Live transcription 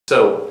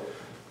So,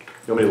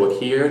 you want me to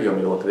look here? Do you want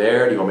me to look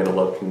there? Do you want me to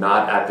look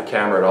not at the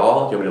camera at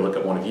all? Do you want me to look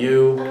at one of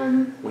you?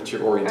 What's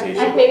your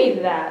orientation? Maybe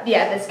that.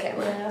 Yeah, this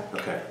camera.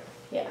 Okay.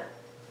 Yeah.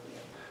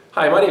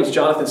 Hi, my name is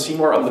Jonathan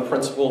Seymour. I'm the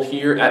principal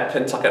here at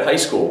Pentucket High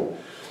School.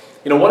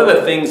 You know, one of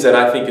the things that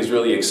I think is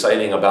really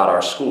exciting about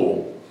our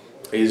school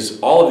is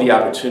all of the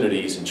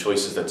opportunities and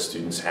choices that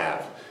students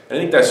have. And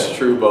I think that's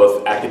true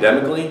both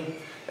academically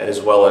and as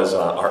well as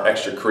our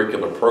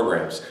extracurricular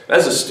programs.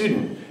 As a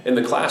student in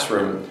the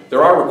classroom,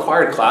 there are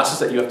required classes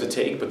that you have to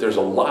take, but there's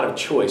a lot of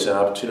choice and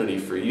opportunity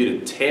for you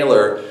to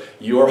tailor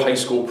your high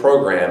school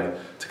program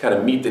to kind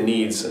of meet the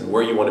needs and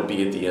where you want to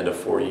be at the end of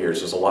 4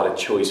 years. There's a lot of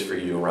choice for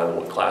you around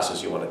what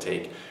classes you want to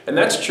take. And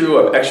that's true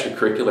of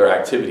extracurricular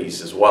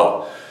activities as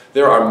well.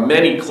 There are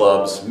many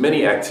clubs,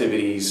 many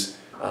activities,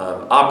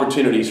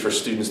 opportunities for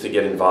students to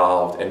get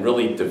involved and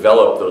really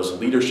develop those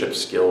leadership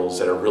skills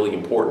that are really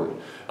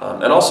important.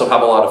 And also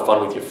have a lot of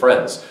fun with your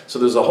friends. So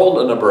there's a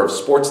whole number of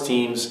sports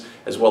teams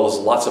as well as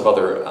lots of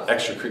other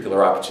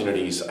extracurricular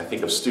opportunities. I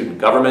think of student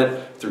government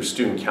through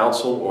student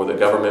council or the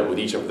government with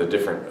each of the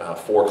different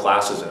 4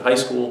 classes in high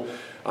school.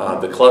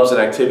 The clubs and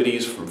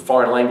activities from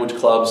foreign language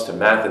clubs to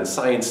math and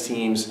science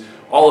teams.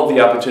 All of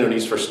the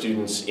opportunities for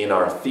students in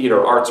our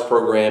theater arts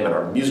program and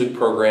our music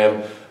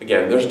program.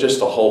 Again, there's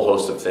just a whole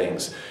host of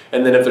things.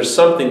 And then if there's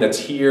something that's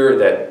here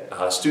that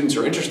students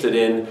are interested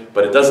in,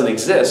 but it doesn't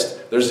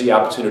exist, there's the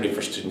opportunity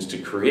for students to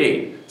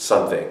create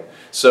something.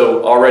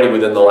 So already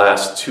within the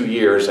last 2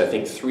 years, I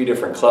think 3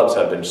 different clubs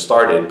have been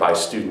started by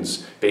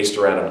students based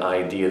around an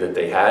idea that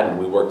they had, and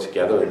we work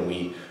together and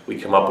we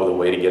come up with a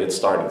way to get it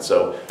started.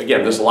 So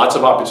again, there's lots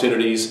of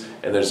opportunities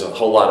and there's a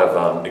whole lot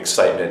of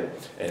excitement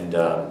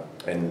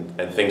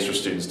and things for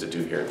students to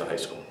do here at the high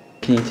school.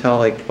 Can you tell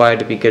why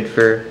it'd be good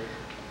for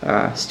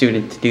a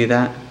student to do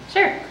that?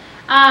 Sure.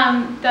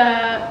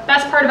 The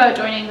best part about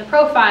joining the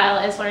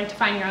profile is learning to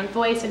find your own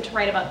voice and to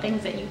write about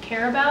things that you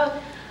care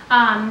about,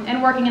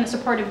 and working in a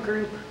supportive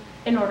group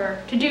in order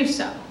to do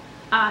so.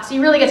 So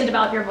you really get to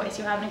develop your voice.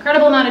 You have an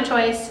incredible amount of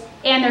choice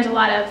and there's a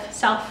lot of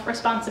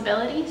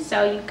self-responsibility,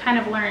 so you kind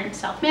of learn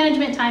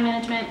self-management, time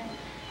management.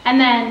 And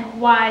then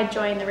why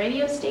join the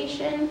radio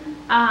station?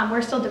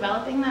 We're still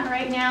developing that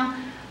right now.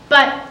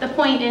 But the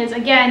point is,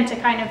 again, to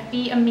kind of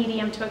be a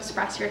medium to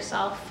express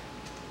yourself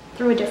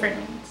through a different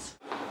means.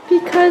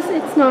 Because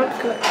it's not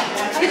good.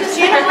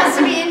 Janet wants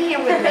to be in here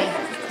with me.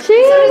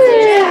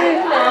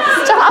 Janet!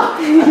 Stop!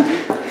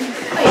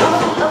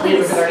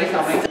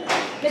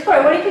 Miss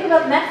Corey, what do you think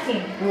about the math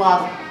team?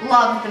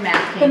 Love the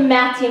math The team.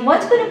 math team.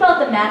 What's good about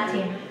the math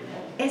team?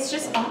 It's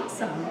just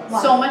awesome.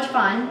 Wow. So much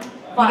fun.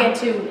 Fun. You get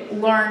to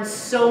learn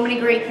so many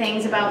great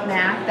things about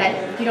math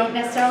that you don't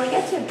necessarily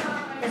get to.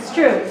 It's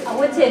true. I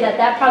would say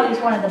that probably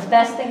is one of the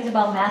best things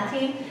about math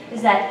team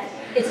is that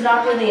it's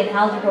not really an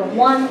algebra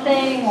 1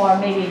 thing or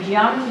maybe a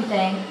geometry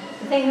thing.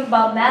 The thing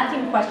about math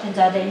team questions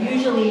are they're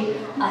usually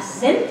a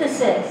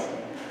synthesis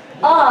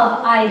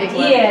of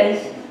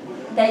ideas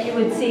that you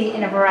would see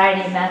in a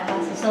variety of math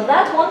classes. So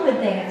that's one good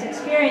thing. It's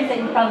experience that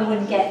you probably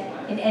wouldn't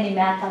get in any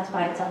math class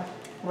by itself.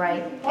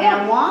 Right.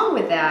 And along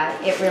with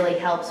that, it really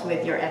helps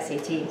with your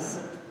SATs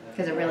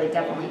because it really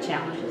definitely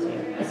challenges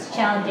you. It's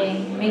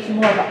challenging, makes you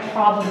more of a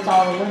problem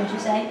solver, wouldn't you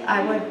say?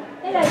 I would.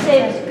 And I'd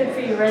say it's good for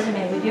your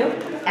resume, would you?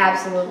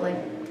 Absolutely.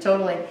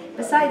 Totally.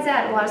 Besides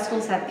that, a lot of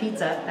schools have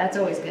pizza. That's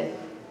always good.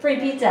 Free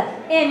pizza.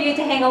 And you get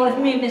to hang out with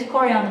me and Miss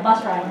Corey on the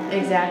bus ride.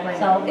 Exactly.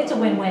 So it's a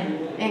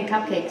win-win. And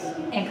cupcakes.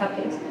 And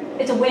cupcakes.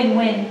 It's a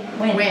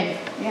win-win-win. Win.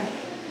 Yeah.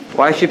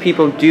 Why should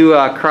people do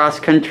cross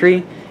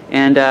country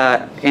and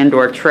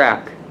or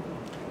track?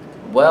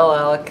 Well,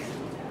 Alec,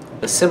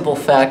 the simple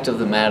fact of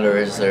the matter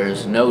is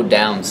there's no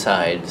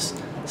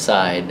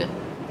side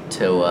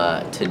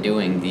to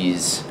doing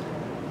these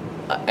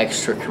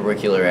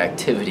extracurricular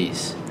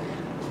activities.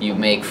 You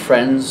make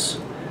friends,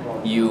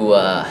 you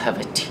have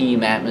a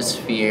team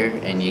atmosphere,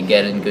 and you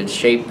get in good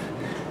shape.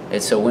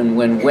 It's a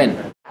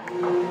win-win-win.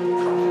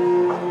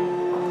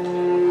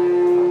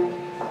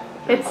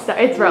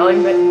 It's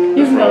rolling, but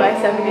you can go by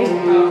 70.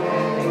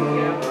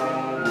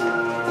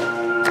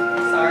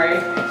 Sorry.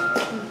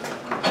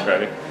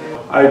 Okay.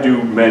 I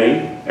do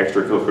many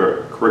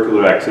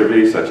extracurricular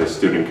activities such as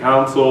student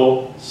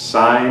council,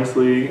 science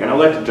league, and I'd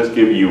like to just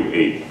give you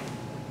a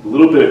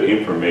little bit of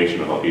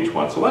information about each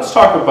one. So let's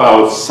talk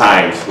about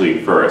science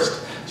league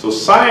first. So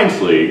science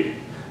league,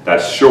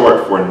 that's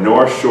short for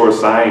North Shore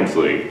Science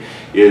League,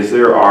 is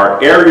there are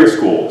area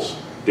schools,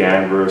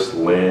 Danvers,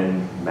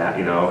 Lynn,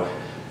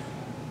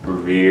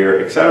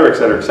 Revere, etc.,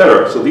 etc.,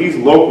 etc. So these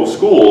local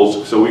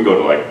schools, so we go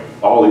to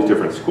all these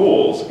different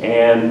schools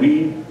and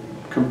we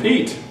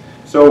compete.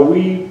 So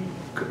we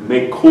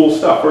make cool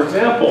stuff. For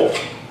example,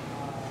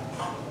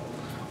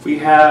 we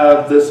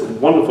have this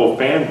wonderful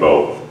fan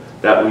boat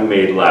that we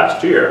made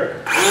last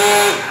year.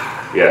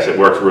 Yes, it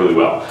works really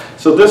well.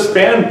 So this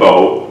fan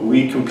boat,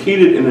 we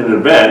competed in an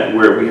event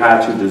where we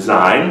had to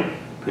design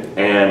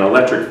an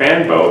electric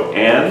fan boat,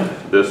 and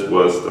this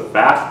was the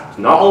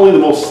not only the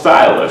most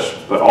stylish,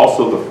 but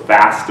also the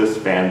fastest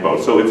fan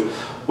boat. So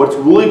what's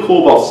really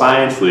cool about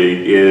Science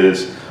League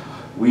is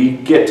we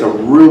get to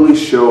really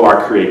show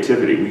our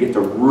creativity. We get to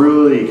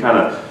really kind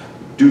of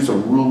do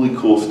some really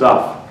cool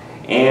stuff.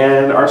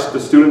 And the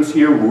students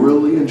here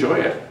really enjoy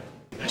it.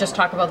 Just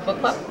talk about the book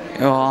club?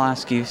 Oh, I'll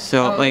ask you.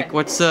 So, okay. like,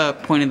 what's the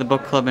point of the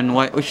book club, and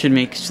what should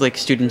make like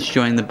students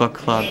join the book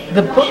club?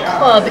 The book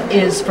club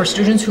is for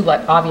students who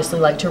obviously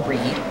like to read,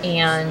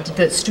 and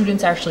the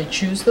students actually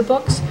choose the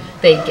books.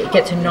 They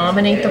get to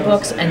nominate the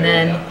books, and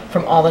then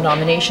from all the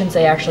nominations,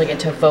 they actually get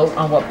to vote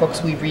on what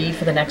books we read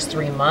for the next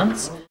 3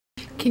 months.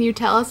 Can you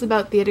tell us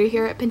about theater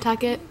here at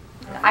Pentucket?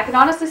 I can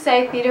honestly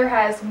say theater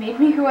has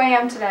made me who I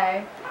am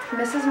today.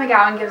 Mrs.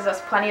 McGowan gives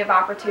us plenty of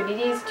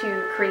opportunities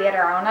to create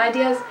our own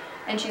ideas,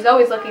 and she's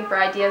always looking for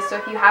ideas, so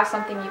if you have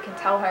something you can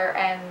tell her,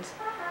 and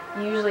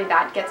usually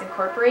that gets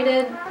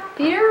incorporated.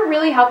 Theater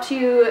really helps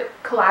you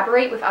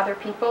collaborate with other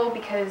people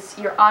because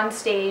you're on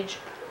stage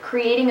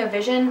creating a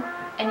vision,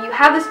 and you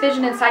have this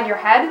vision inside your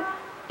head,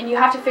 and you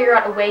have to figure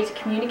out a way to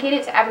communicate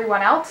it to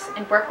everyone else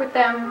and work with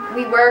them.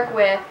 We work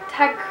with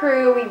tech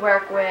crew, we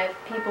work with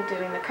people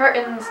doing the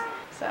curtains,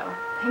 so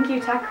thank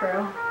you, tech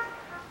crew.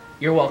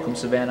 You're welcome,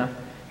 Savannah.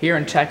 Here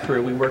in Tech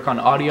Crew, we work on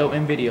audio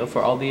and video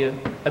for all the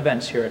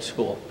events here at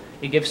school.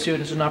 It gives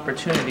students an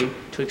opportunity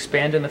to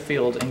expand in the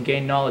field and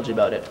gain knowledge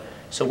about it.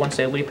 So once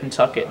they leave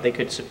Pentucket, they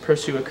could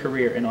pursue a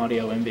career in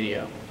audio and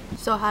video.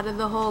 So how did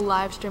the whole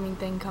live streaming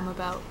thing come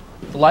about?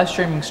 The live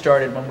streaming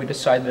started when we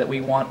decided that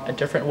we want a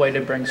different way to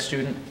bring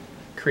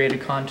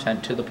student-created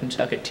content to the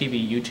Pentucket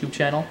TV YouTube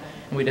channel,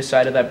 and we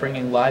decided that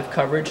bringing live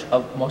coverage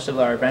of most of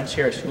our events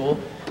here at school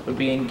would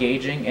be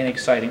engaging and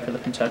exciting for the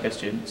Pentucket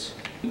students.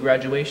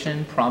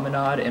 Graduation,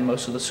 promenade, and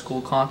most of the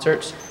school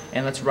concerts,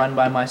 and it's run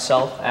by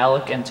myself,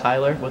 Alec, and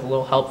Tyler with a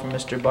little help from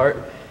Mr. Bart,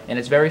 and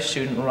it's very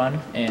student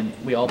run, and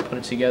we all put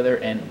it together,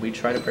 and we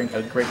try to bring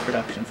a great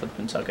production for the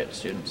Pentucket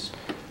students.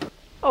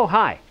 Oh,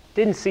 hi.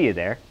 Didn't see you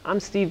there. I'm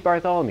Steve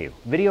Bartholomew,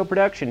 video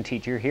production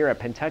teacher here at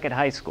Pentucket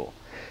High School.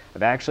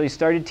 I've actually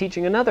started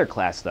teaching another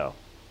class though,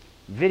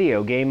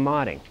 video game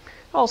modding. It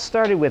all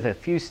started with a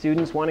few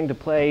students wanting to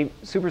play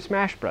Super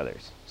Smash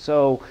Brothers.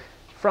 So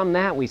from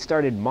that we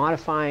started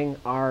modifying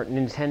our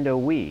Nintendo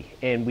Wii,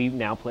 and we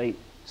now play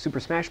Super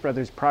Smash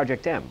Brothers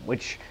Project M,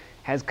 which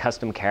has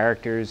custom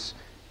characters,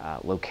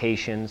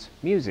 locations,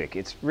 music.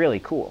 It's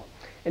really cool.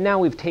 And now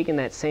we've taken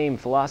that same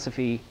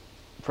philosophy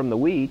from the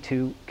Wii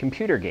to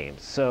computer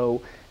games.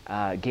 So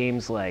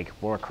games like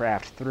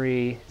Warcraft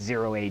 3,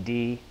 Zero AD,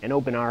 and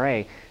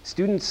OpenRA,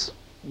 students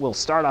will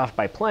start off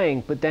by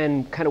playing, but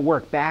then kind of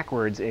work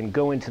backwards and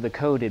go into the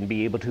code and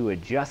be able to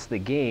adjust the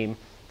game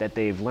that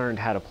they've learned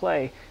how to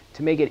play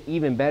to make it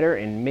even better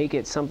and make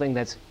it something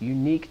that's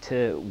unique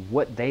to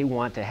what they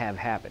want to have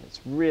happen.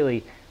 It's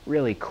really,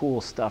 really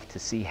cool stuff to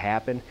see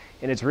happen,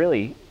 and it's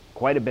really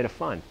quite a bit of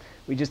fun.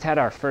 We just had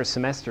our first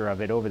semester of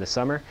it over the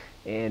summer,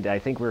 and I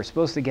think we were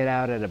supposed to get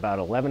out at about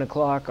 11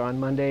 o'clock on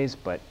Mondays,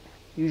 but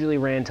usually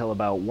ran till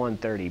about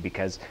 1:30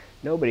 because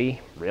nobody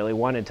really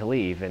wanted to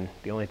leave, and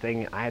the only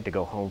thing I had to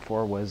go home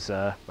for was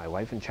my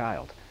wife and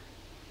child.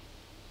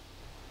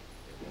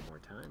 One more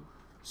time.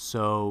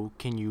 So,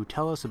 can you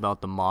tell us about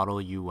the Model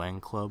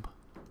UN Club?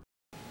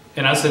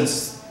 In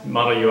essence,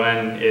 Model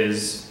UN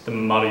is the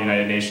Model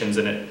United Nations,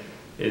 and it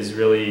is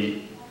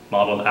really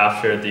modeled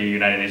after the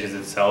United Nations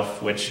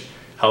itself, which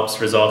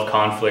helps resolve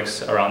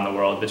conflicts around the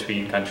world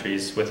between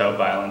countries without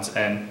violence.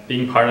 And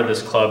being part of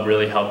this club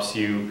really helps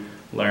you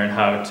learn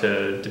how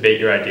to debate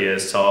your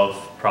ideas, solve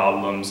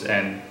problems,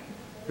 and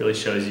really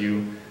shows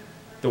you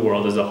the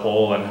world as a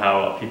whole and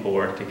how people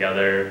work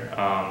together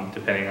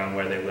depending on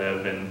where they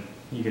live, and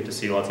you get to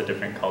see lots of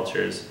different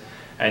cultures.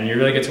 And you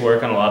really get to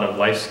work on a lot of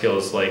life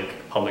skills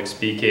like public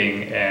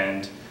speaking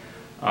and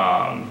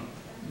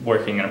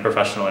working in a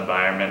professional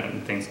environment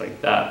and things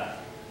like that.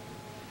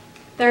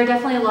 There are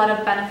definitely a lot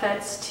of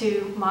benefits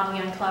to Model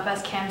UN Club,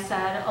 as Cam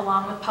said,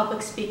 along with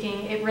public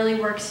speaking. It really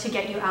works to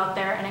get you out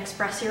there and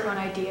express your own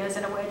ideas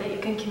in a way that you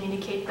can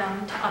communicate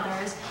them to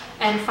others,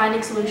 and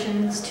finding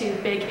solutions to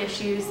big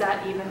issues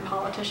that even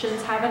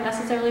politicians haven't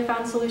necessarily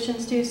found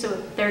solutions to, so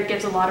there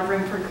gives a lot of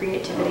room for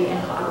creativity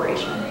and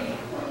collaboration.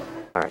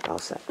 All right, all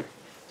set.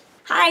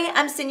 Hi,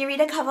 I'm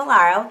Senorita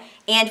Cavallaro,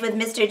 and with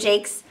Mr.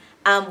 Jakes,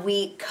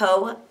 we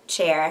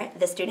co-chair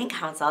the Student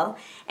Council,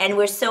 and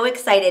we're so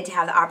excited to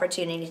have the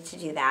opportunity to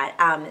do that.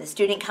 The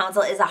Student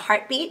Council is a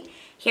heartbeat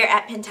here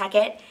at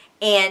Pentucket,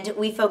 and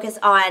we focus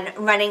on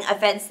running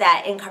events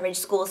that encourage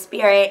school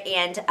spirit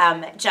and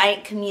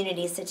giant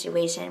community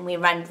situation. We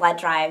run blood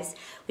drives,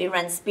 we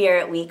run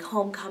Spirit Week,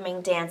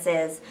 homecoming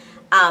dances,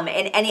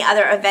 and any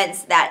other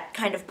events that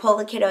kind of pull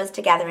the kiddos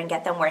together and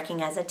get them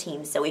working as a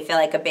team. So we feel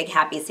like a big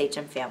happy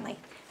Sachem family.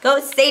 Go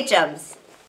Sachems!